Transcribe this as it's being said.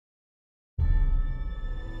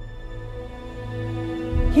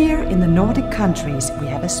Here in the Nordic countries, we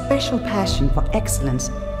have a special passion for excellence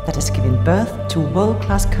that has given birth to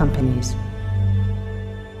world-class companies.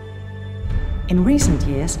 In recent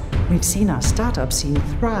years, we've seen our startup scene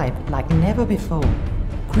thrive like never before.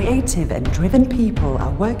 Creative and driven people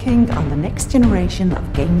are working on the next generation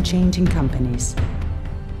of game-changing companies.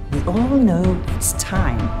 We all know it's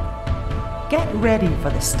time. Get ready for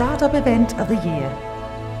the startup event of the year.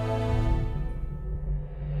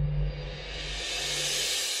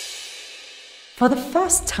 For the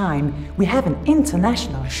first time, we have an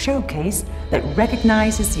international showcase that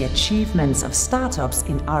recognizes the achievements of startups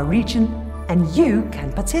in our region, and you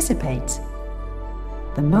can participate.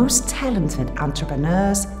 The most talented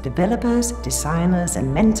entrepreneurs, developers, designers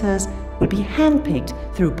and mentors will be handpicked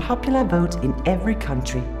through popular vote in every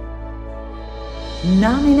country.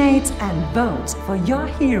 Nominate and vote for your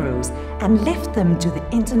heroes and lift them to the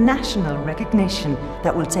international recognition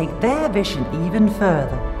that will take their vision even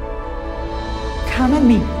further. Come and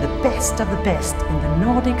meet the best of the best in the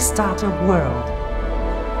Nordic startup world.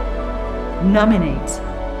 Nominate,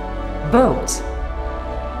 vote,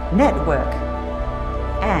 network,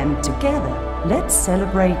 and together let's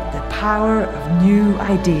celebrate the power of new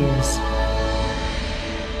ideas.